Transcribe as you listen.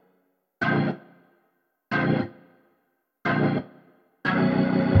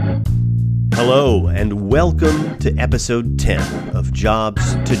Hello, and welcome to episode 10 of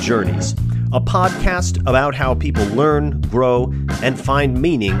Jobs to Journeys, a podcast about how people learn, grow, and find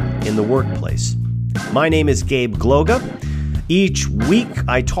meaning in the workplace. My name is Gabe Gloga. Each week,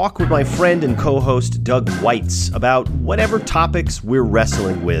 I talk with my friend and co-host Doug Weitz about whatever topics we're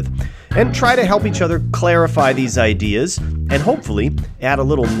wrestling with, and try to help each other clarify these ideas and hopefully add a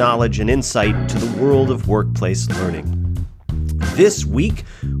little knowledge and insight to the world of workplace learning. This week,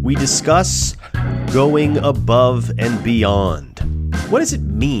 we discuss going above and beyond. What does it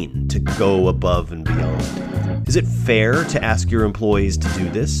mean to go above and beyond? Is it fair to ask your employees to do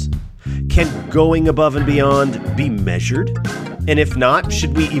this? Can going above and beyond be measured? And if not,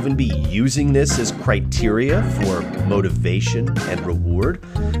 should we even be using this as criteria for motivation and reward?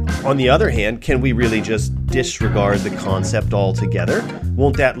 On the other hand, can we really just disregard the concept altogether?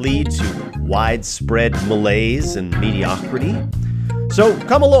 Won't that lead to widespread malaise and mediocrity? So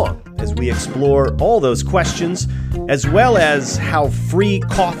come along as we explore all those questions, as well as how free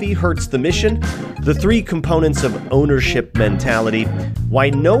coffee hurts the mission, the three components of ownership mentality, why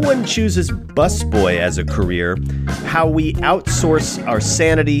no one chooses busboy as a career, how we outsource our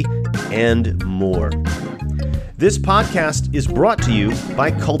sanity, and more. This podcast is brought to you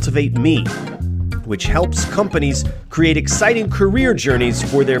by Cultivate Me, which helps companies create exciting career journeys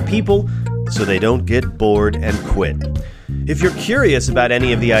for their people so they don't get bored and quit. If you're curious about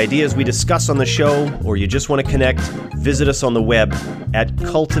any of the ideas we discuss on the show, or you just want to connect, visit us on the web at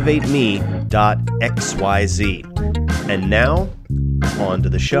cultivateme.xyz. And now, on to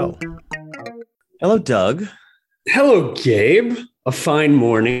the show. Hello, Doug. Hello, Gabe. A fine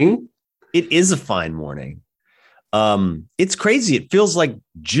morning. It is a fine morning. It's crazy. It feels like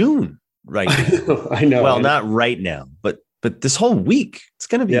June right now. I know. Well, not right now, but this whole week, it's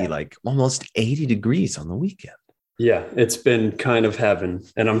going to be like almost 80 degrees on the weekend. Yeah, it's been kind of heaven,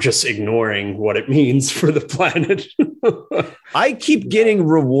 and I'm just ignoring what it means for the planet. I keep getting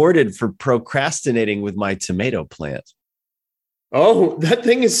rewarded for procrastinating with my tomato plant. Oh, that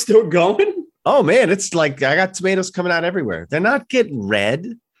thing is still going? Oh, man, it's like I got tomatoes coming out everywhere. They're not getting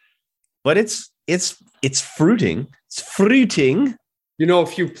red, but it's fruiting. It's fruiting. You know,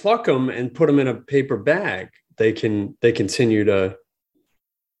 if you pluck them and put them in a paper bag, they continue to.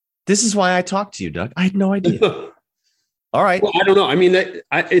 This is why I talked to you, Doug. I had no idea. All right. Well, I don't know. I mean,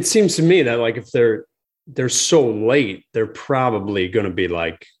 it seems to me that like if they're so late, they're probably going to be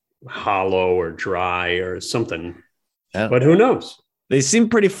like hollow or dry or something. Yeah. But who knows? They seem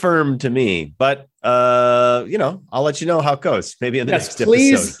pretty firm to me. But I'll let you know how it goes. Maybe in the next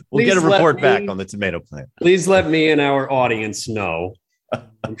episode, we'll get a report back on the tomato plant. Please let me and our audience know.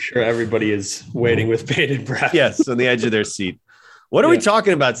 I'm sure everybody is waiting with bated breath. Yes, on the edge of their seat. What are we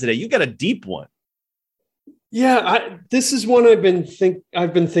talking about today? You got a deep one. Yeah, this is one I've been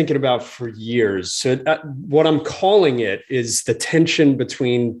thinking about for years. So what I'm calling it is the tension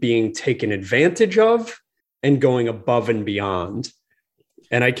between being taken advantage of and going above and beyond.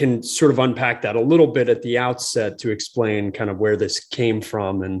 And I can sort of unpack that a little bit at the outset to explain kind of where this came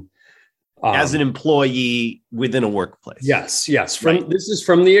from. And as an employee within a workplace. Yes. This is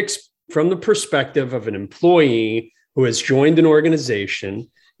from the perspective of an employee who has joined an organization,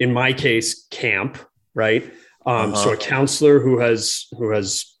 in my case, camp, right? So a counselor who has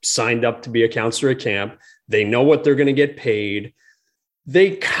signed up to be a counselor at camp, they know what they're going to get paid.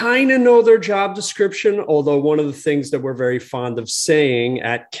 They kind of know their job description, although one of the things that we're very fond of saying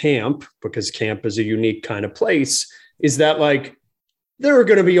at camp, because camp is a unique kind of place, is that like there are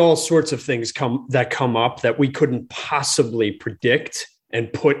going to be all sorts of things that come up that we couldn't possibly predict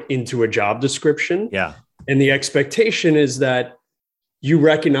and put into a job description. Yeah. And the expectation is that you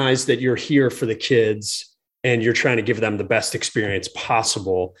recognize that you're here for the kids and you're trying to give them the best experience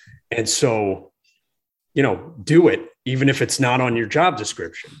possible. And so, do it, even if it's not on your job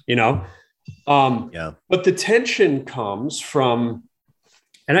description, But the tension comes from,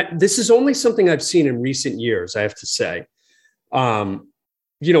 and this is only something I've seen in recent years, I have to say, in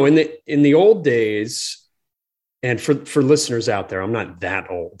the old days, and for listeners out there, I'm not that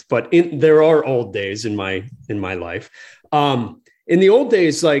old, but there are old days in my life. In the old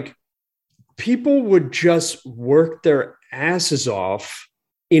days, like people would just work their asses off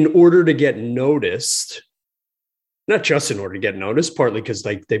in order to get noticed, not just in order to get noticed, partly because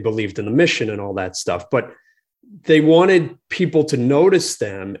like they believed in the mission and all that stuff, but they wanted people to notice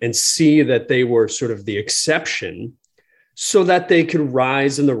them and see that they were sort of the exception so that they could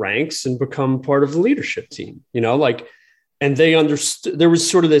rise in the ranks and become part of the leadership team, and they understood, there was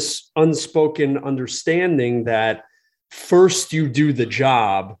sort of this unspoken understanding that first you do the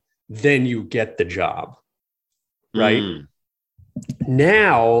job, then you get the job. Right.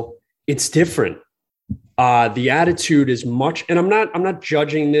 Now it's different. The attitude is much, and I'm not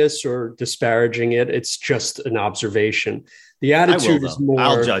judging this or disparaging it. It's just an observation. The attitude is more.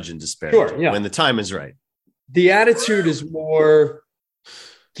 I'll judge and disparage when the time is right. The attitude is more,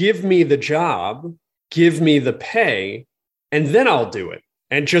 give me the job, give me the pay, and then I'll do it.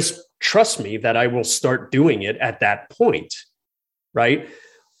 And just trust me that I will start doing it at that point. Right.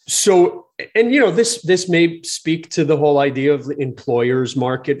 So, and this may speak to the whole idea of the employer's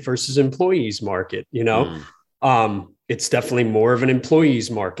market versus employees market. It's definitely more of an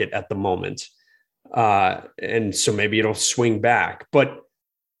employees market at the moment. And so maybe it'll swing back. But,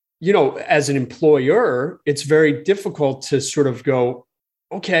 as an employer, it's very difficult to sort of go,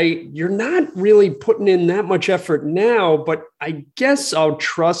 okay, you're not really putting in that much effort now, but I guess I'll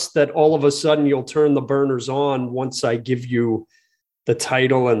trust that all of a sudden you'll turn the burners on once I give you the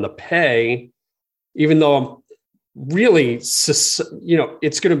title and the pay, even though I'm really, it's going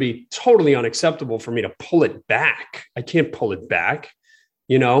to be totally unacceptable for me to pull it back. I can't pull it back.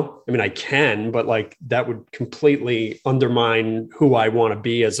 I can, but like that would completely undermine who I want to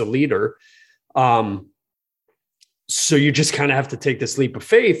be as a leader. So you just kind of have to take this leap of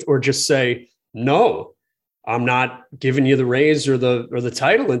faith or just say, no, I'm not giving you the raise or the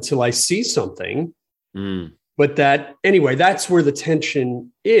title until I see something. But that's where the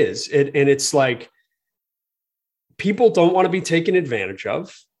tension is. And it's like, people don't want to be taken advantage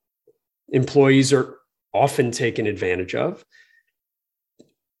of. Employees are often taken advantage of.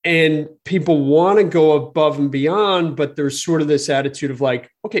 And people want to go above and beyond, but there's sort of this attitude of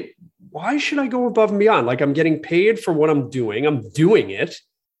like, okay, why should I go above and beyond? Like, I'm getting paid for what I'm doing. I'm doing it.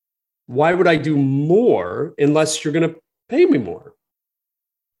 Why would I do more unless you're going to pay me more?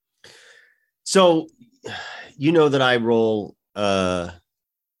 So, that I roll BJJ.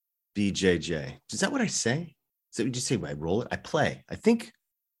 Is that what I say? Is that what you say? I roll it? I play. I think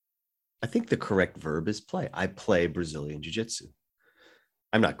the correct verb is play. I play Brazilian Jiu-Jitsu.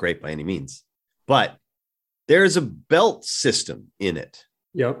 I'm not great by any means, but there's a belt system in it.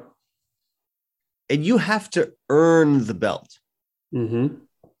 Yep. And you have to earn the belt. Mm-hmm.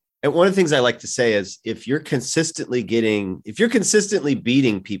 And one of the things I like to say is if you're consistently beating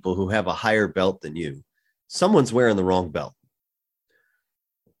people who have a higher belt than you, someone's wearing the wrong belt.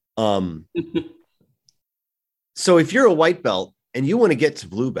 So if you're a white belt and you want to get to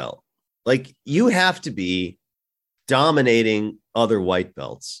blue belt, like you have to be dominating other white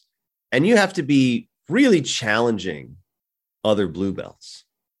belts and you have to be really challenging other blue belts.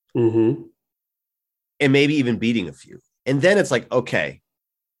 Mm-hmm. And maybe even beating a few. And then it's like, okay,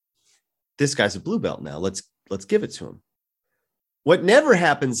 this guy's a blue belt now. Let's give it to him. What never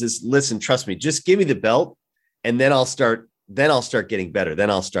happens is, listen, trust me, just give me the belt and then I'll start getting better. Then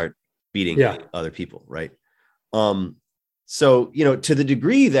I'll start beating other people. Right. So, to the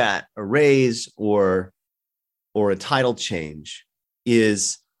degree that a raise or a title change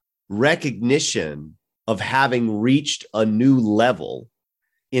is recognition of having reached a new level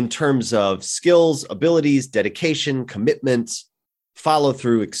in terms of skills, abilities, dedication, commitment, follow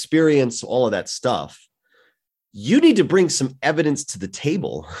through, experience, all of that stuff, you need to bring some evidence to the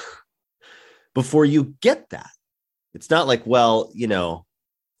table before you get that. It's not like, well,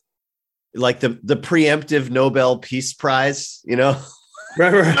 like the preemptive Nobel Peace Prize,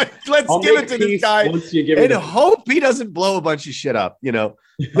 Right. Let's give it to this guy and hope he doesn't blow a bunch of shit up,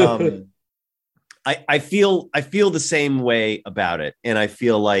 I feel the same way about it. And I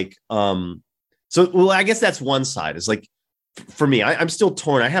feel like, I guess that's one side is like, for me, I'm still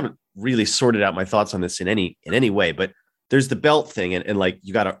torn. I haven't really sorted out my thoughts on this in any way, but there's the belt thing. And like,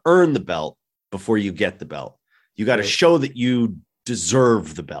 you got to earn the belt before you get the belt. You got to show that you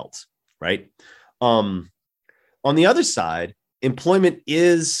deserve the belt. Right. On the other side, employment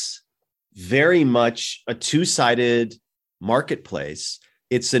is very much a two-sided marketplace.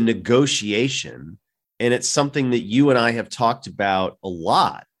 It's a negotiation, and it's something that you and I have talked about a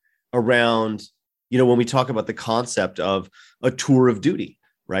lot around, when we talk about the concept of a tour of duty,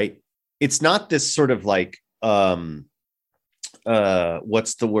 right? It's not this sort of like, what's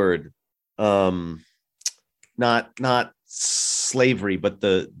the word? Not slavery, but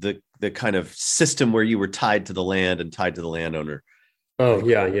the kind of system where you were tied to the land and tied to the landowner. Oh,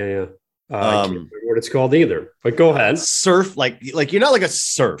 yeah. I can't remember what it's called either, but go ahead. Serf, like you're not like a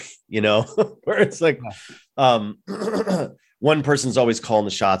serf, where it's like one person's always calling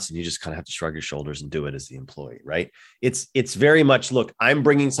the shots and you just kind of have to shrug your shoulders and do it as the employee, right? It's very much, look, I'm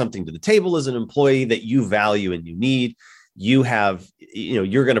bringing something to the table as an employee that you value and you need. You have,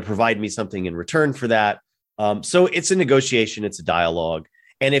 you're going to provide me something in return for that. So it's a negotiation, it's a dialogue.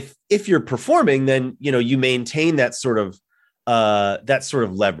 And if you're performing, then, you maintain that sort of that sort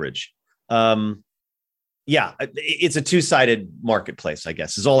of leverage. Yeah, it's a two-sided marketplace, I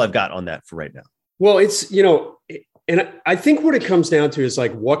guess, is all I've got on that for right now. Well, it's, and I think what it comes down to is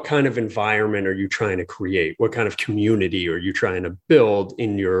like, what kind of environment are you trying to create? What kind of community are you trying to build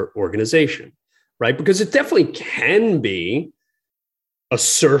in your organization, right? Because it definitely can be a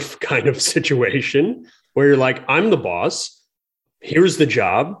serf kind of situation where you're like, I'm the boss, here's the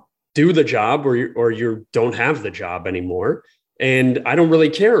job, do the job, or you don't have the job anymore. And I don't really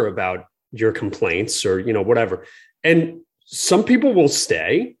care about your complaints or, whatever. And some people will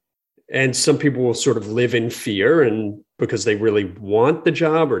stay and some people will sort of live in fear, and because they really want the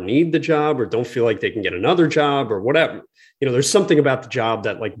job or need the job or don't feel like they can get another job or whatever, there's something about the job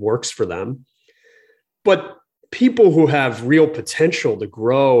that like works for them. But people who have real potential to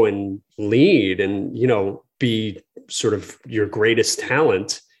grow and lead and, be sort of your greatest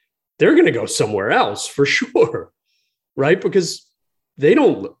talent, they're going to go somewhere else for sure. Right. Because they're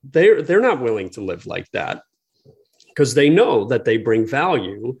not willing to live like that, because they know that they bring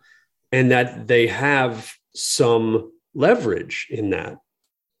value and that they have some leverage in that.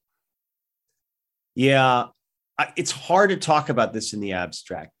 Yeah. It's hard to talk about this in the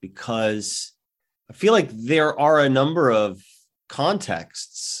abstract because I feel like there are a number of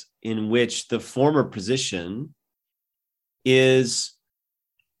contexts in which the former position is,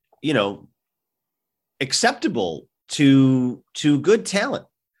 acceptable to good talent.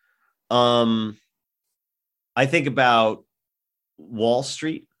 I think about Wall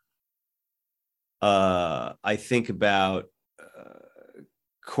Street. I think about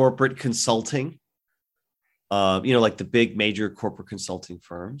corporate consulting, like the big major corporate consulting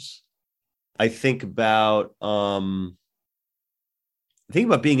firms. I think about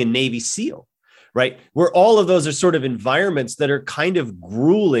being a Navy SEAL, right? Where all of those are sort of environments that are kind of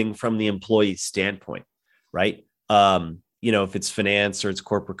grueling from the employee standpoint, right? If it's finance or it's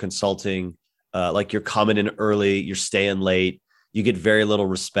corporate consulting, like you're coming in early, you're staying late, you get very little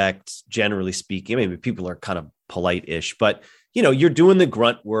respect, generally speaking. I mean, people are kind of polite-ish, but, you're doing the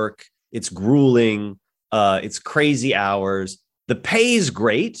grunt work. It's grueling. It's crazy hours. The pay is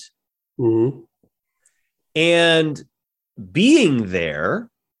great. Mm-hmm. And being there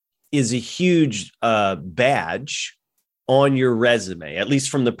is a huge badge on your resume, at least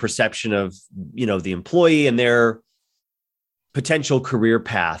from the perception of, the employee and their potential career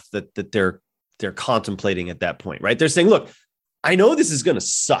path that they're contemplating at that point, right? They're saying, look, I know this is going to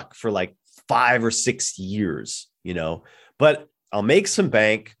suck for like 5 or 6 years, but I'll make some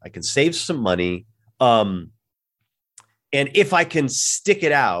bank. I can save some money. And if I can stick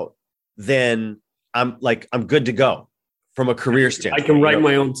it out, then I'm good to go from a career standpoint. I can write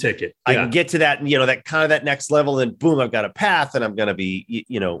my own ticket. I can get to that, that kind of that next level, and boom, I've got a path, and I'm going to be,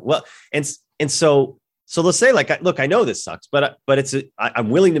 well, and so let's say, like, look, I know this sucks, but I'm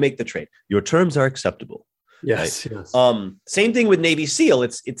willing to make the trade. Your terms are acceptable. Yes. Right? Yes. Same thing with Navy SEAL.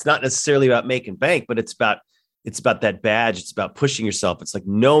 It's not necessarily about making bank, but it's about that badge. It's about pushing yourself. It's like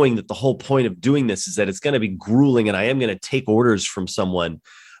knowing that the whole point of doing this is that it's going to be grueling, and I am going to take orders from someone.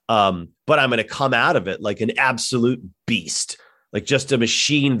 But I'm going to come out of it like an absolute beast, like just a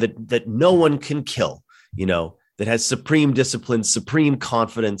machine that no one can kill, that has supreme discipline, supreme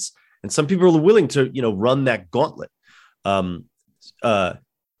confidence. And some people are willing to, run that gauntlet. I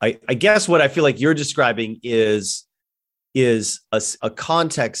guess what I feel like you're describing is a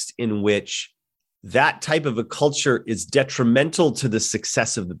context in which that type of a culture is detrimental to the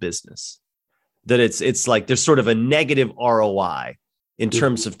success of the business. That it's like there's sort of a negative ROI in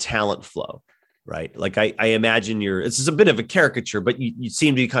terms of talent flow, right? Like I imagine this is a bit of a caricature, but you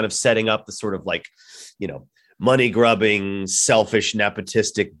seem to be kind of setting up the sort of like, money grubbing, selfish,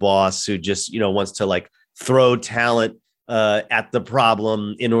 nepotistic boss who just, wants to like throw talent at the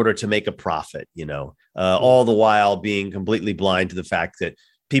problem in order to make a profit, all the while being completely blind to the fact that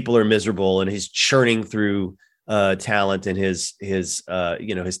people are miserable, and he's churning through talent, and his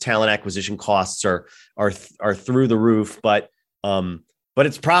talent acquisition costs are through the roof, but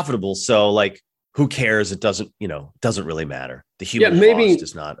it's profitable. So like, who cares? It doesn't really matter. The human cost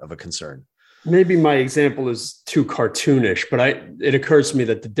is not of a concern. Maybe my example is too cartoonish, but it occurs to me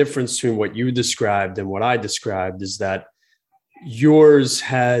that the difference between what you described and what I described is that yours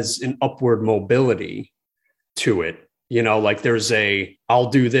has an upward mobility to it. Like there's I'll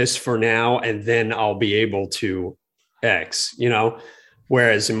do this for now, and then I'll be able to X,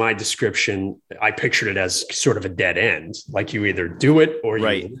 whereas in my description, I pictured it as sort of a dead end. Like you either do it or you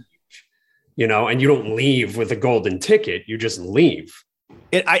right. leave, and you don't leave with a golden ticket. You just leave.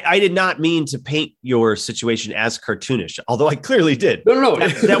 I did not mean to paint your situation as cartoonish, although I clearly did. No.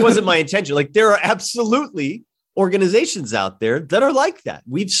 That wasn't my intention. Like there are absolutely organizations out there that are like that.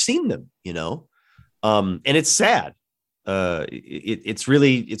 We've seen them, and it's sad. It's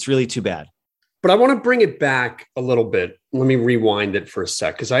really too bad. But I want to bring it back a little bit. Let me rewind it for a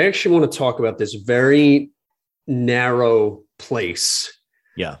sec, because I actually want to talk about this very narrow place.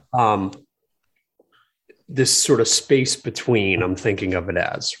 Yeah. This sort of space between, I'm thinking of it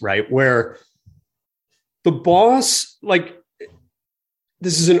as, right, where the boss, like,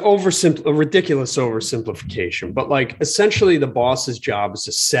 this is a ridiculous oversimplification, but like essentially the boss's job is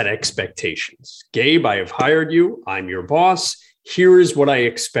to set expectations. Gabe, I have hired you. I'm your boss. Here is what I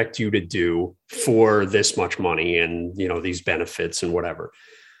expect you to do for this much money and, these benefits and whatever.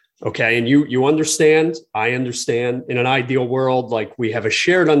 Okay. And you understand, I understand. In an ideal world, like, we have a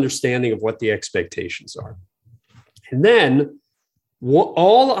shared understanding of what the expectations are. And then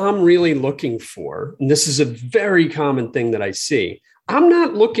all I'm really looking for, and this is a very common thing that I see, I'm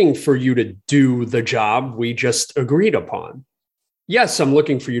not looking for you to do the job we just agreed upon. Yes, I'm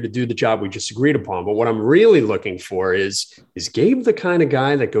looking for you to do the job we just agreed upon. But what I'm really looking for is Gabe the kind of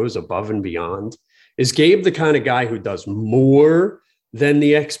guy that goes above and beyond? Is Gabe the kind of guy who does more than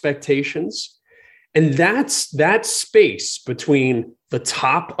the expectations? And that's that space between the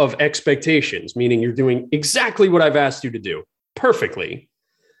top of expectations, meaning you're doing exactly what I've asked you to do perfectly,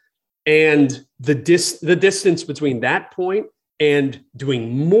 and the distance between that point and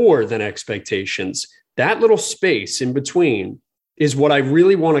doing more than expectations, that little space in between is what I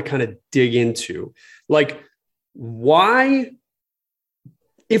really want to kind of dig into. Like, why,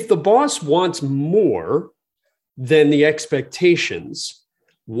 if the boss wants more than the expectations,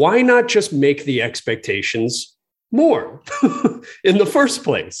 why not just make the expectations more in the first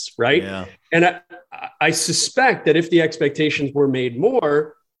place, right? Yeah. And I suspect that if the expectations were made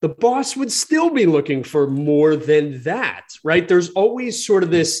more, the boss would still be looking for more than that, right? There's always sort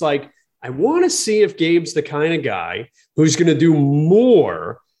of this, like, I want to see if Gabe's the kind of guy who's going to do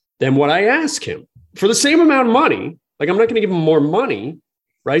more than what I ask him for the same amount of money. Like, I'm not going to give him more money,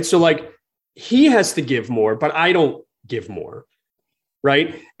 right? So, like, he has to give more, but I don't give more,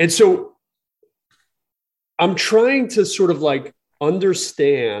 right? And so I'm trying to sort of like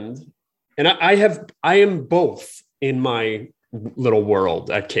understand, and I am both in my little world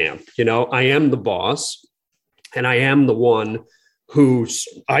at camp. I am the boss, and I am the one who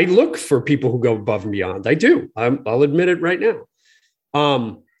I look for people who go above and beyond. I do. I'll admit it right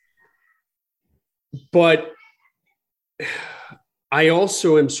now. But I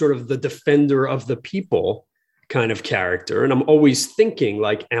also am sort of the defender of the people kind of character. And I'm always thinking,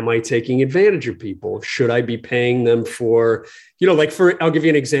 like, am I taking advantage of people? Should I be paying them for, I'll give you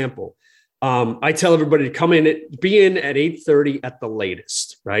an example. I tell everybody to be in at 8:30 at the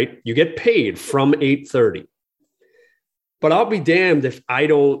latest, right? You get paid from 8:30. But I'll be damned if I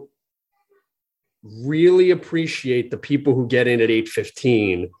don't really appreciate the people who get in at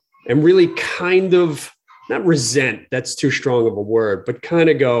 8:15 and really kind of, not resent, that's too strong of a word, but kind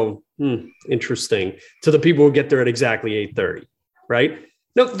of go, interesting, to the people who get there at exactly 8:30, right?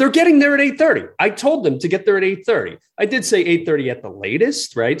 No, they're getting there at 8:30. I told them to get there at 8:30. I did say 8:30 at the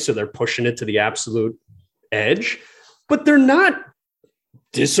latest, right? So they're pushing it to the absolute edge, but they're not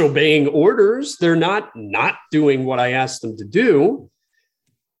disobeying orders. They're not doing what I asked them to do.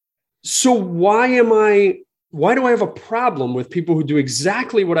 So why do I have a problem with people who do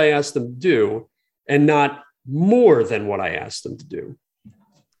exactly what I asked them to do and not more than what I asked them to do?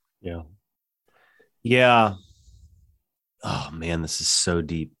 Yeah. Yeah. Oh man, this is so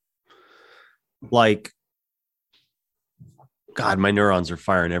deep. Like, God, my neurons are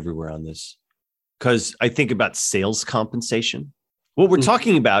firing everywhere on this, because I think about sales compensation. What we're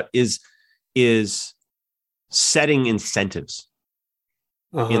talking about is setting incentives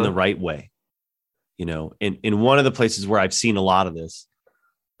in the right way. In one of the places where I've seen a lot of this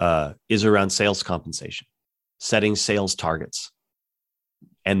is around sales compensation, setting sales targets,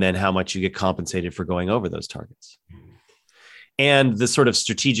 and then how much you get compensated for going over those targets, and the sort of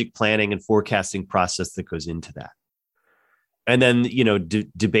strategic planning and forecasting process that goes into that. And then,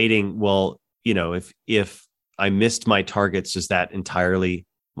 debating, well, if I missed my targets, is that entirely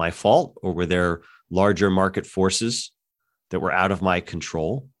my fault, or were there larger market forces that were out of my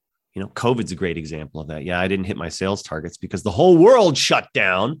control? COVID's a great example of that. Yeah, I didn't hit my sales targets because the whole world shut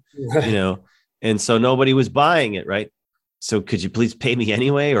down, and so nobody was buying it, right? So could you please pay me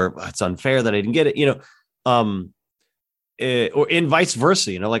anyway? Or it's unfair that I didn't get it, or in vice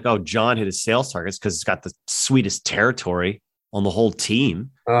versa, like, oh, John hit his sales targets because it's got the sweetest territory on the whole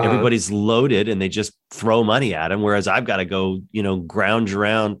team. Everybody's loaded and they just throw money at him. Whereas I've got to go, scrounge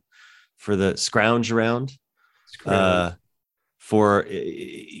around for,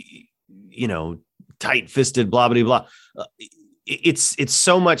 tight-fisted, blah, blah, blah. It's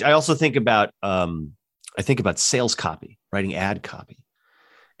so much. I also think about, sales copy, writing ad copy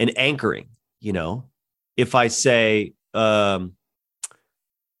and anchoring, if I say, it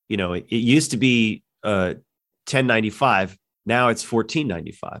used to be $10.95. Now it's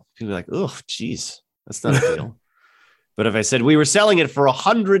 $14.95. People are like, oh, geez, that's not a deal. But if I said we were selling it for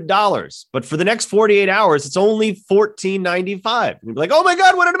 $100, but for the next 48 hours, it's only $14.95. You'd be like, oh my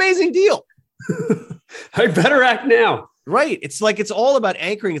God, what an amazing deal. I better act now. Right. It's like, it's all about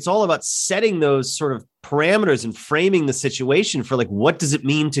anchoring. It's all about setting those sort of parameters and framing the situation for like, what does it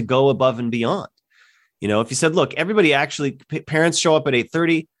mean to go above and beyond? If you said, look, everybody actually, parents show up at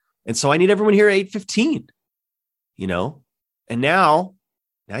 8:30. And so I need everyone here at 8:15, and now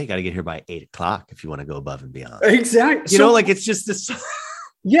you got to get here by 8:00 if you want to go above and beyond. Exactly. It's just this.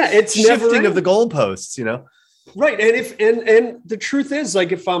 Yeah. It's shifting of the goalposts, Right. And the truth is,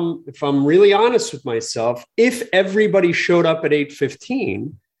 like, if I'm really honest with myself, if everybody showed up at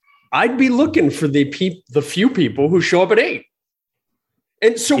 8:15, I'd be looking for the few people who show up at 8.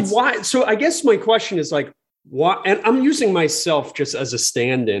 And so why? So I guess my question is like, why? And I'm using myself just as a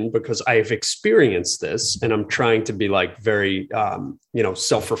stand-in because I've experienced this and I'm trying to be like very,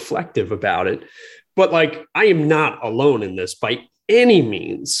 self-reflective about it. But like, I am not alone in this by any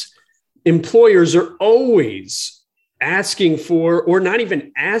means. Employers are always asking for, or not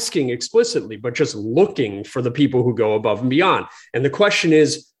even asking explicitly, but just looking for the people who go above and beyond. And the question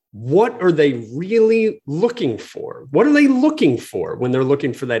is, what are they really looking for? What are they looking for when they're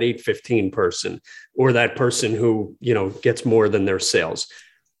looking for that 8:15 person or that person who, gets more than their sales?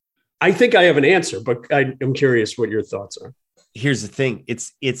 I think I have an answer, but I'm curious what your thoughts are. Here's the thing.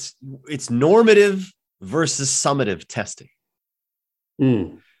 It's normative versus summative testing.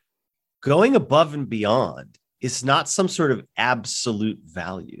 Going above and beyond is not some sort of absolute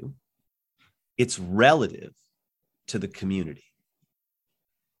value. It's relative to the community.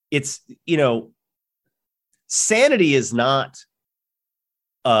 It's, sanity is not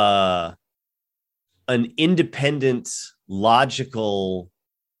an independent, logical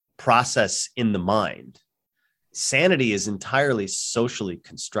process in the mind. Sanity is entirely socially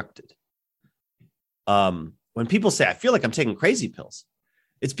constructed. When people say, I feel like I'm taking crazy pills,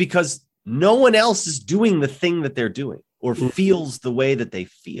 it's because no one else is doing the thing that they're doing or feels the way that they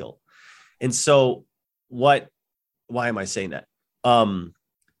feel. And so why am I saying that?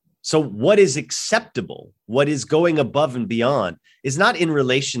 So what is acceptable, what is going above and beyond is not in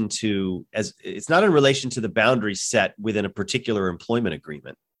relation to the boundaries set within a particular employment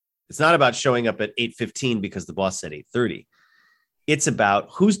agreement. It's not about showing up at 8:15 because the boss said 8:30. It's about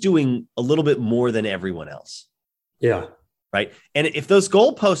who's doing a little bit more than everyone else. Yeah. Right. And if those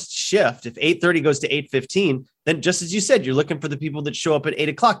goalposts shift, if 8:30 goes to 8:15, then just as you said, you're looking for the people that show up at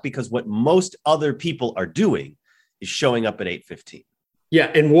 8:00 because what most other people are doing is showing up at 8:15. Yeah.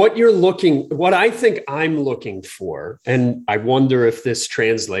 And what I think I'm looking for, and I wonder if this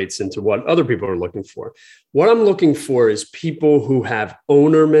translates into what other people are looking for. What I'm looking for is people who have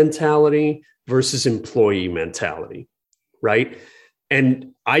owner mentality versus employee mentality. Right.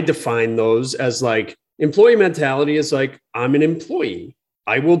 And I define those as like, employee mentality is like, I'm an employee.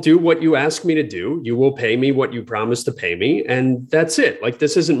 I will do what you ask me to do. You will pay me what you promised to pay me. And that's it. Like,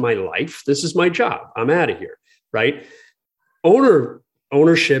 this isn't my life. This is my job. I'm out of here. Right.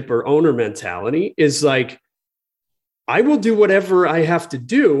 Ownership or owner mentality is like, I will do whatever I have to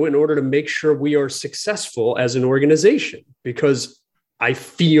do in order to make sure we are successful as an organization because I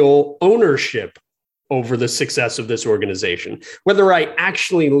feel ownership over the success of this organization. Whether I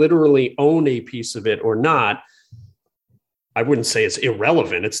actually literally own a piece of it or not, I wouldn't say it's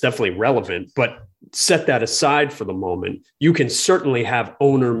irrelevant. It's definitely relevant, but set that aside for the moment. You can certainly have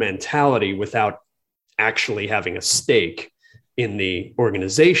owner mentality without actually having a stake in the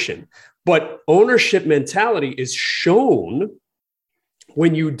organization. But ownership mentality is shown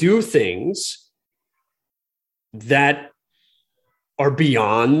when you do things that are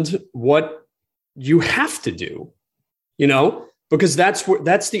beyond what you have to do, because that's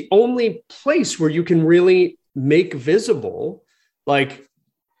the only place where you can really make visible. Like,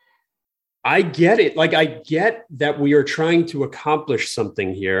 I get it. Like, I get that we are trying to accomplish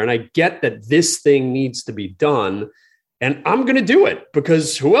something here. And I get that this thing needs to be done. And I'm going to do it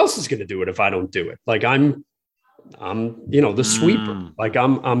because who else is going to do it if I don't do it? Like, I'm the sweeper. Like,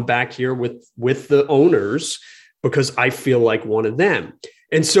 I'm back here with the owners because I feel like one of them.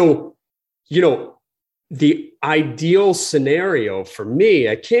 And so, the ideal scenario for me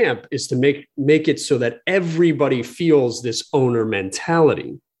at camp is to make it so that everybody feels this owner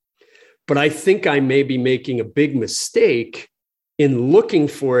mentality. But I think I may be making a big mistake in looking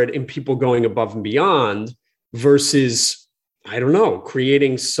for it in people going above and beyond versus, I don't know,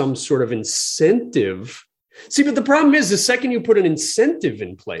 creating some sort of incentive. See, but the problem is the second you put an incentive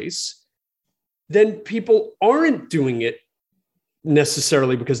in place, then people aren't doing it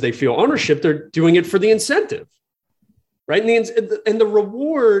necessarily because they feel ownership. They're doing it for the incentive, right? And the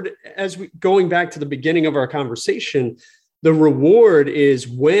reward, as we going back to the beginning of our conversation, the reward is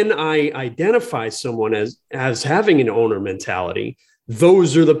when I identify someone as having an owner mentality,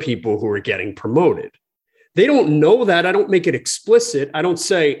 those are the people who are getting promoted. They don't know that. I don't make it explicit. I don't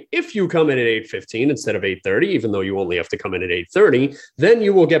say, if you come in at 8:15 instead of 8:30, even though you only have to come in at 8:30, then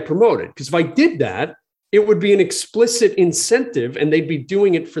you will get promoted. Because if I did that, it would be an explicit incentive and they'd be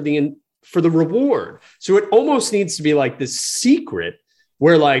doing it for the reward. So it almost needs to be like this secret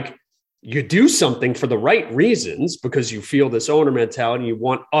where like you do something for the right reasons because you feel this owner mentality. You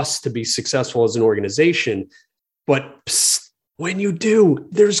want us to be successful as an organization, but when you do,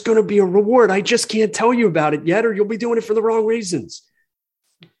 there's going to be a reward. I just can't tell you about it yet, or you'll be doing it for the wrong reasons.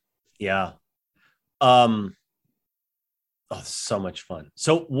 Yeah. Oh, so much fun.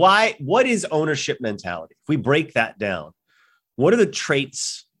 So what is ownership mentality? If we break that down, what are the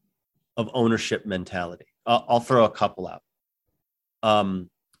traits of ownership mentality? I'll throw a couple out.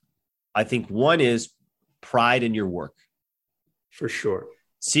 I think one is pride in your work. For sure.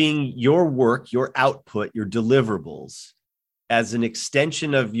 Seeing your work, your output, your deliverables as an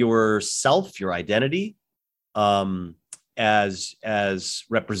extension of yourself, your identity, as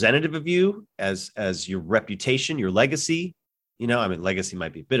representative of you, as your reputation, your legacy. You know, I mean, legacy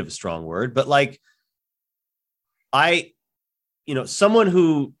might be a bit of a strong word, but like someone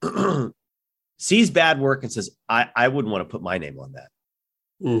who sees bad work and says, I wouldn't want to put my name on that.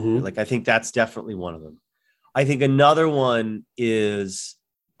 Mm-hmm. Like, I think that's definitely one of them. I think another one is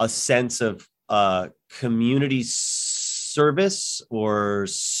a sense of community service or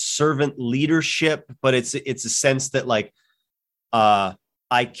servant leadership, but it's a sense that like,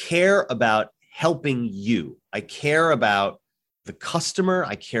 I care about helping you. I care about the customer.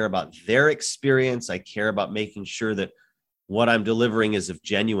 I care about their experience. I care about making sure that what I'm delivering is of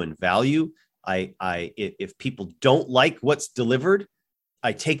genuine value. If people don't like what's delivered,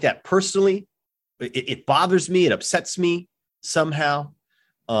 I take that personally. It bothers me. It upsets me somehow.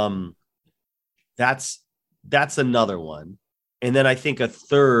 That's another one. And then I think a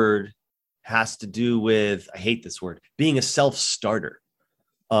third has to do with, I hate this word, being a self-starter.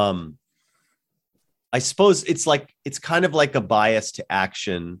 I suppose it's kind of like a bias to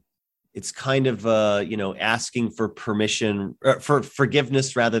action. It's kind of, asking for permission, for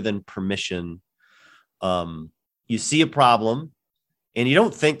forgiveness rather than permission. You see a problem and you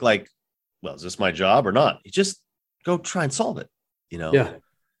don't think like, well, is this my job or not? You just go try and solve it. Yeah.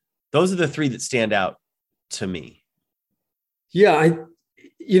 Those are the three that stand out to me. Yeah.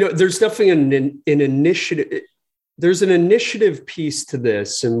 There's definitely an initiative. There's an initiative piece to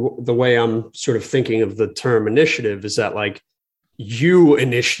this. And the way I'm sort of thinking of the term initiative is that like you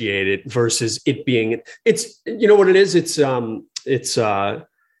initiate it versus it being, it's, you know what it is? It's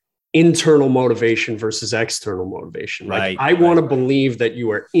internal motivation versus external motivation. Like I want to believe that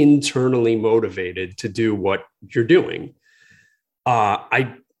you are internally motivated to do what you're doing.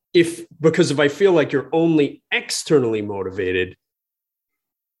 Because if I feel like you're only externally motivated,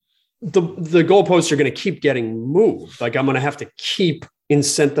 the goalposts are going to keep getting moved. Like I'm going to have to keep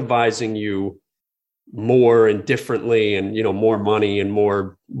incentivizing you more and differently and, more money and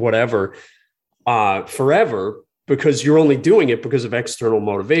more whatever, forever, because you're only doing it because of external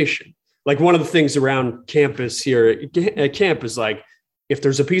motivation. Like one of the things around campus here at camp is like, if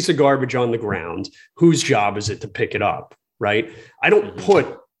there's a piece of garbage on the ground, whose job is it to pick it up? Right. I don't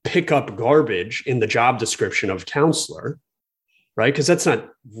put pick up garbage in the job description of counselor, right? Because that's not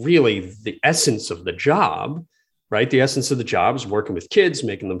really the essence of the job, right? The essence of the job is working with kids,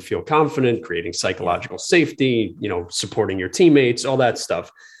 making them feel confident, creating psychological safety, supporting your teammates, all that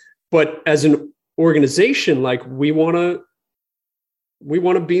stuff. But as an organization, like we want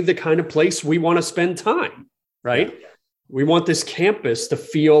to be the kind of place we want to spend time, right? We want this campus to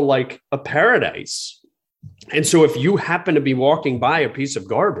feel like a paradise. And so if you happen to be walking by a piece of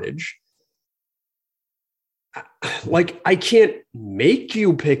garbage, like I can't make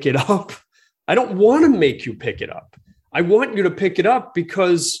you pick it up. I don't want to make you pick it up. I want you to pick it up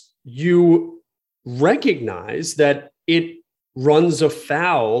because you recognize that it runs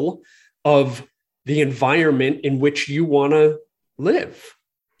afoul of the environment in which you want to live.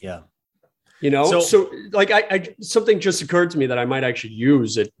 Yeah. So like something just occurred to me that I might actually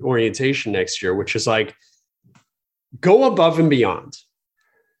use at orientation next year, which is like, go above and beyond.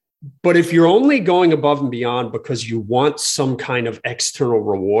 But if you're only going above and beyond because you want some kind of external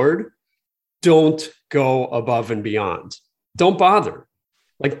reward, don't go above and beyond. Don't bother.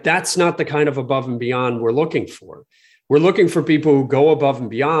 Like, that's not the kind of above and beyond we're looking for. We're looking for people who go above and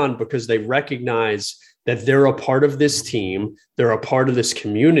beyond because they recognize that they're a part of this team, they're a part of this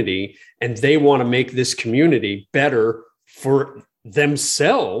community, and they want to make this community better for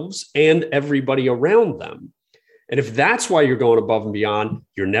themselves and everybody around them. And if that's why you're going above and beyond,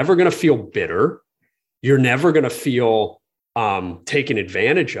 you're never going to feel bitter. You're never going to feel taken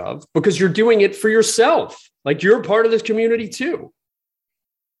advantage of, because you're doing it for yourself. Like, you're a part of this community too.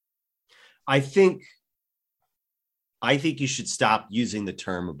 I think you should stop using the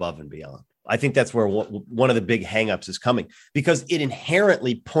term above and beyond. I think that's where one of the big hangups is coming, because it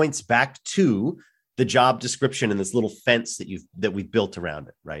inherently points back to the job description and this little fence that we've built around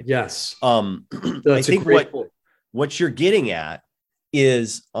it. Right. Yes. That's I think a great point. What you're getting at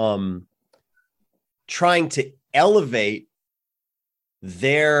is trying to elevate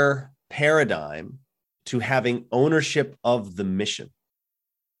their paradigm to having ownership of the mission,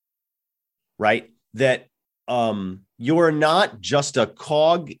 right? That you're not just a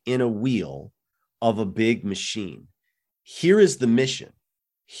cog in a wheel of a big machine. Here is the mission.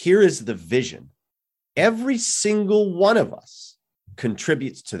 Here is the vision. Every single one of us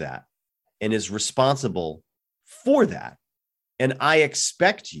contributes to that and is responsible for that. And I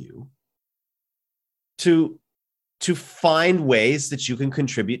expect you to find ways that you can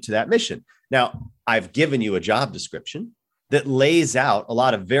contribute to that mission. Now, I've given you a job description that lays out a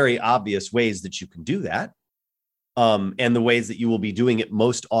lot of very obvious ways that you can do that, and the ways that you will be doing it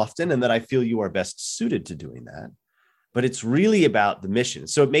most often, and that I feel you are best suited to doing that. But it's really about the mission.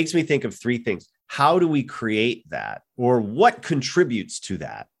 So it makes me think of three things. How do we create that, or what contributes to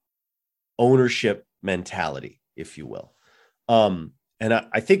that ownership mentality, if you will? And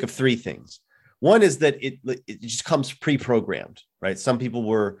I think of three things. One is that it just comes pre-programmed, right? Some people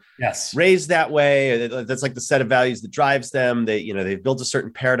were raised that way. That's like the set of values that drives them. They've built a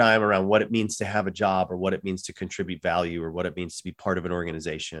certain paradigm around what it means to have a job, or what it means to contribute value, or what it means to be part of an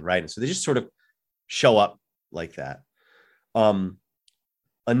organization, right? And so they just sort of show up like that.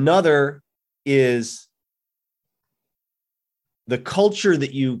 Another is the culture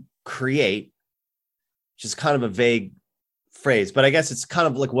that you create, which is kind of a vague phrase, but I guess it's kind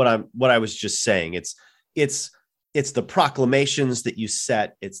of like what I was just saying. It's the proclamations that you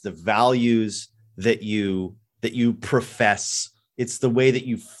set. It's the values that you profess. It's the way that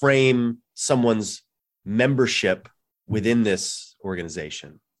you frame someone's membership within this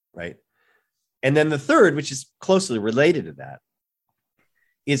organization, right? And then the third, which is closely related to that,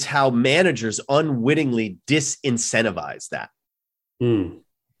 is how managers unwittingly disincentivize that.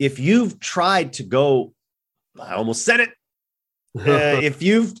 If you've tried to go, I almost said it. If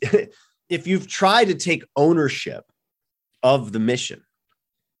you've tried to take ownership of the mission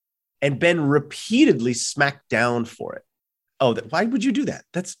and been repeatedly smacked down for it, why would you do that?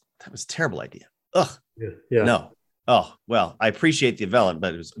 That was a terrible idea. Ugh. Yeah. No. Oh, well, I appreciate the development,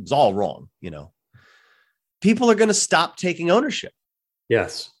 but it was all wrong. People are going to stop taking ownership.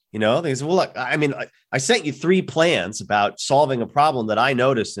 Yes. They say, well, look, I mean, I sent you 3 plans about solving a problem that I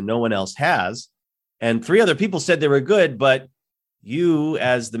noticed and no one else has. And 3 other people said they were good, but you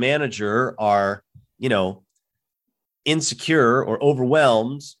as the manager are, insecure or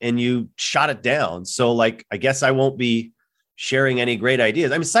overwhelmed, and you shot it down. So I guess I won't be sharing any great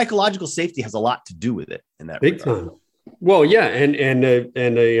ideas. I mean, psychological safety has a lot to do with it in that big regard. Time. Well, yeah. And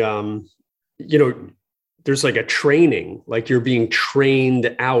there's like a training, like you're being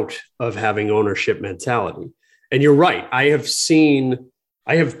trained out of having ownership mentality. And you're right. I have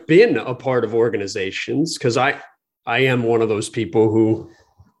been a part of organizations, because I am one of those people who,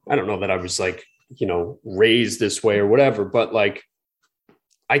 I don't know that I was raised this way or whatever, but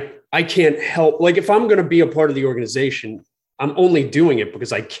I can't help, if I'm going to be a part of the organization, I'm only doing it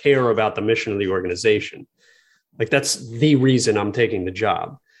because I care about the mission of the organization. That's the reason I'm taking the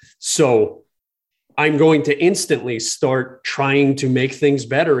job. So I'm going to instantly start trying to make things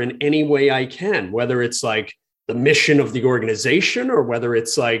better in any way I can, whether it's the mission of the organization, or whether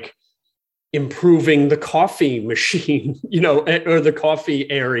it's improving the coffee machine, or the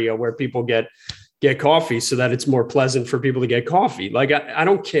coffee area where people get coffee, so that it's more pleasant for people to get coffee. I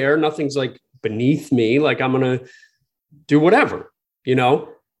don't care. Nothing's beneath me. I'm going to do whatever,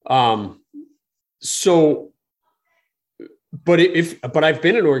 but I've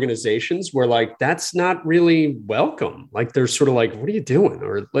been in organizations where that's not really welcome. They're sort of what are you doing?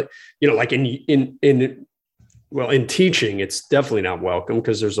 Or in teaching, it's definitely not welcome,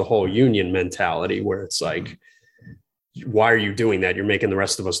 because there's a whole union mentality where it's why are you doing that? You're making the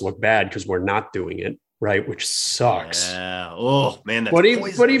rest of us look bad because we're not doing it, right? Which sucks. Yeah. Oh man,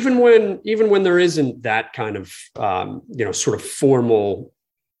 that's but even when there isn't that kind of sort of formal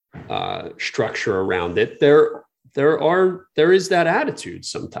structure around it, there is that attitude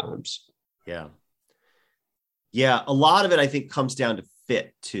sometimes. Yeah. Yeah. A lot of it, I think, comes down to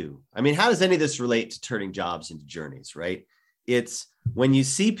fit too. I mean, how does any of this relate to turning jobs into journeys, right? It's when you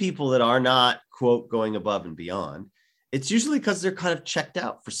see people that are not, quote, going above and beyond, it's usually because they're kind of checked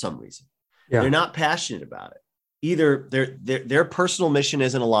out for some reason. Yeah. They're not passionate about it. Either their personal mission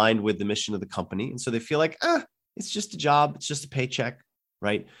isn't aligned with the mission of the company. And so they feel like, it's just a job. It's just a paycheck,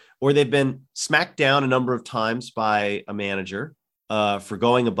 right? Or they've been smacked down a number of times by a manager for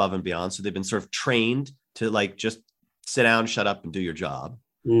going above and beyond. So they've been sort of trained to like, just sit down, shut up and do your job.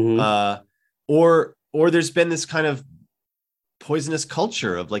 Mm-hmm. Or there's been this kind of poisonous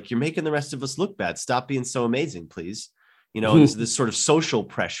culture of like, you're making the rest of us look bad. Stop being so amazing, please. This sort of social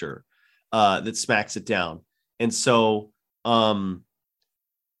pressure that smacks it down. And so I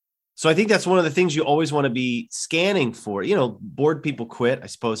think that's one of the things you always want to be scanning for. Bored people quit, I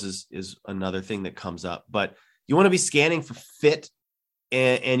suppose, is another thing that comes up. But you want to be scanning for fit,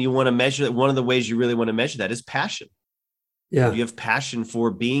 and you want to measure that. One of the ways you really want to measure that is passion. Yeah, you have passion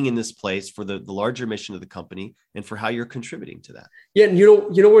for being in this place, for the larger mission of the company, and for how you're contributing to that. Yeah, and you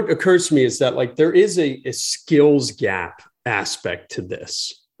know what occurs to me is that like there is a skills gap aspect to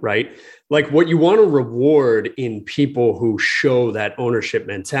this. Right? Like what you want to reward in people who show that ownership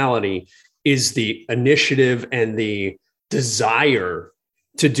mentality is the initiative and the desire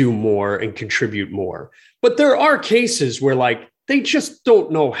to do more and contribute more. But there are cases where like they just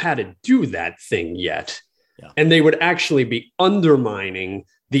don't know how to do that thing yet. Yeah. And they would actually be undermining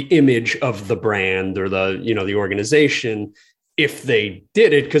the image of the brand or the organization if they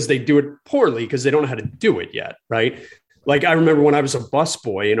did it, because they do it poorly because they don't know how to do it yet. Right? Like I remember when I was a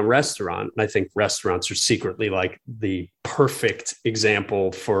busboy in a restaurant, and I think restaurants are secretly like the perfect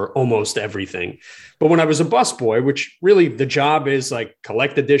example for almost everything. But when I was a busboy, which really the job is like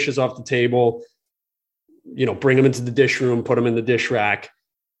collect the dishes off the table, bring them into the dish room, put them in the dish rack.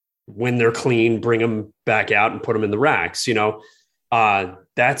 When they're clean, bring them back out and put them in the racks,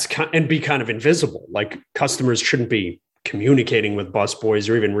 that's and be kind of invisible. Like customers shouldn't be communicating with busboys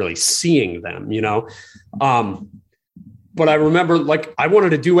or even really seeing them, But I remember like I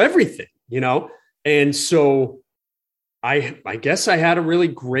wanted to do everything, and so I guess I had a really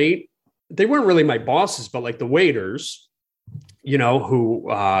great, they weren't really my bosses, but like the waiters, who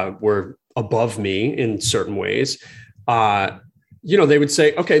were above me in certain ways, they would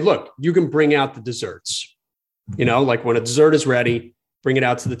say, okay, look, you can bring out the desserts, like when a dessert is ready, bring it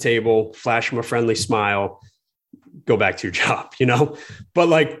out to the table, flash them a friendly smile, go back to your job, but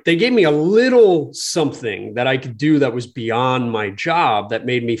like they gave me a little something that I could do that was beyond my job that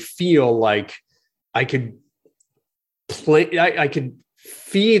made me feel like I could I could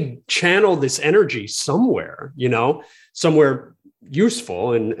channel this energy somewhere, somewhere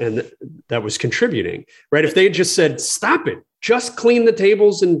useful and that was contributing, right? If they had just said, stop it, just clean the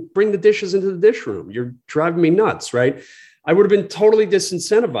tables and bring the dishes into the dish room, you're driving me nuts, right? I would have been totally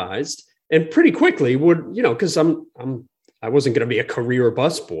disincentivized. And pretty quickly would, because I wasn't going to be a career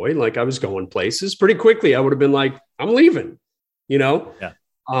busboy. Like I was going places pretty quickly. I would have been like, I'm leaving, Yeah.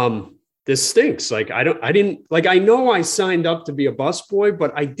 This stinks. Like, I know I signed up to be a busboy,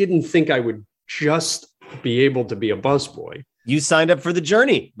 but I didn't think I would just be able to be a busboy. You signed up for the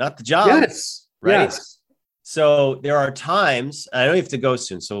journey, not the job. Yes. Right. Yes. So there are times, I know you have to go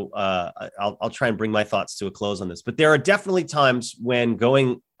soon, so I'll try and bring my thoughts to a close on this, but there are definitely times when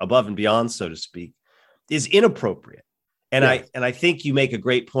going above and beyond, so to speak, is inappropriate. And yeah. I think you make a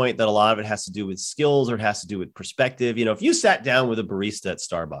great point that a lot of it has to do with skills or it has to do with perspective. If you sat down with a barista at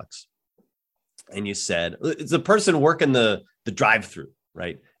Starbucks and you said, it's a person working the drive-through,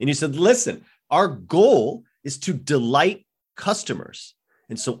 right? And you said, listen, our goal is to delight customers.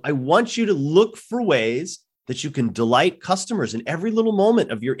 And so I want you to look for ways that you can delight customers in every little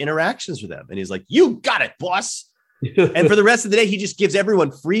moment of your interactions with them. And he's like, you got it, boss. And for the rest of the day, he just gives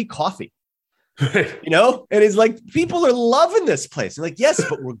everyone free coffee, and he's like, people are loving this place. And like, yes,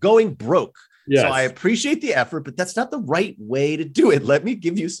 but we're going broke. Yes. So I appreciate the effort, but that's not the right way to do it. Let me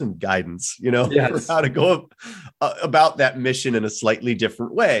give you some guidance, yes. for how to go about that mission in a slightly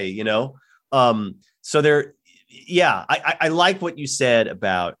different way, So there, yeah, I like what you said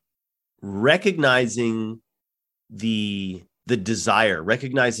about recognizing the desire,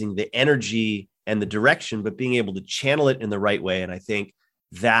 recognizing the energy and the direction, but being able to channel it in the right way. And I think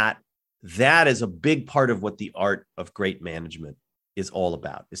that is a big part of what the art of great management is all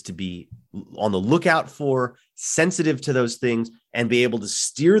about, is to be on the lookout for, sensitive to those things, and be able to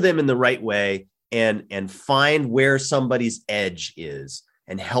steer them in the right way and find where somebody's edge is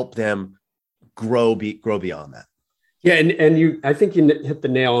and help them grow beyond that. Yeah. And I think you hit the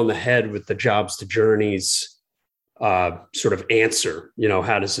nail on the head with the Jobs to Journeys sort of answer.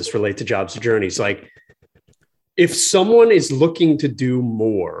 How does this relate to Jobs to Journeys? Like, if someone is looking to do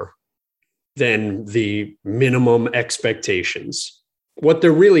more than the minimum expectations, what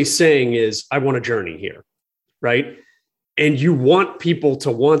they're really saying is, I want a journey here, right? And you want people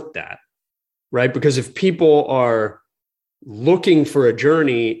to want that, right? Because if people are looking for a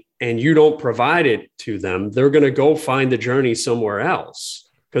journey and you don't provide it to them, they're going to go find the journey somewhere else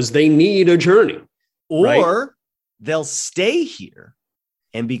because they need a journey. Or right? They'll stay here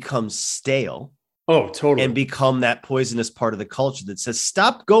and become stale. Oh, totally. And become that poisonous part of the culture that says,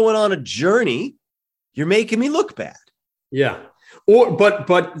 stop going on a journey. You're making me look bad. Yeah. But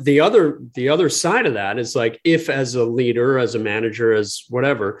the other side of that is like, if as a leader, as a manager, as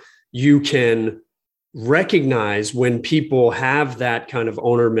whatever, you can recognize when people have that kind of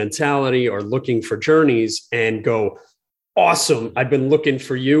owner mentality or looking for journeys and go, awesome, I've been looking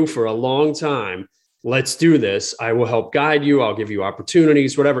for you for a long time. Let's do this. I will help guide you. I'll give you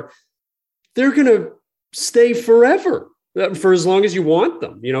opportunities, whatever. They're going to stay forever for as long as you want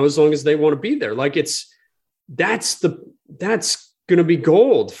them, as long as they want to be there. Like that's going to be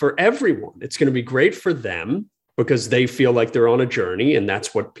gold for everyone. It's going to be great for them because they feel like they're on a journey, and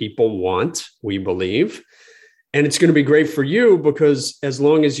that's what people want, we believe. And it's going to be great for you because as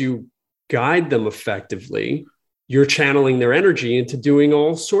long as you guide them effectively, you're channeling their energy into doing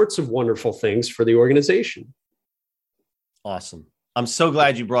all sorts of wonderful things for the organization. Awesome. I'm so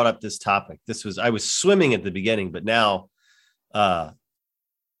glad you brought up this topic. I was swimming at the beginning, but now I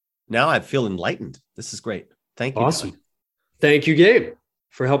feel enlightened. This is great. Thank you. Awesome. Thank you, Gabe,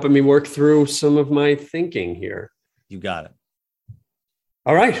 for helping me work through some of my thinking here. You got it.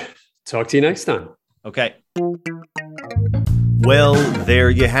 All right. Talk to you next time. Okay. Well, there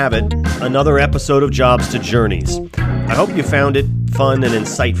you have it. Another episode of Jobs to Journeys. I hope you found it fun and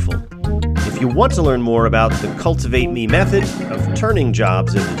insightful. If you want to learn more about the Cultivate Me method of turning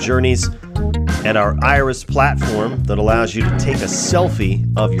jobs into journeys and our Iris platform that allows you to take a selfie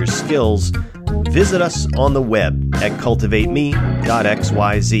of your skills, visit us on the web at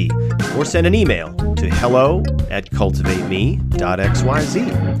cultivateme.xyz or send an email to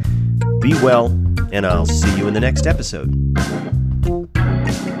hello@cultivateme.xyz. Be well, and I'll see you in the next episode.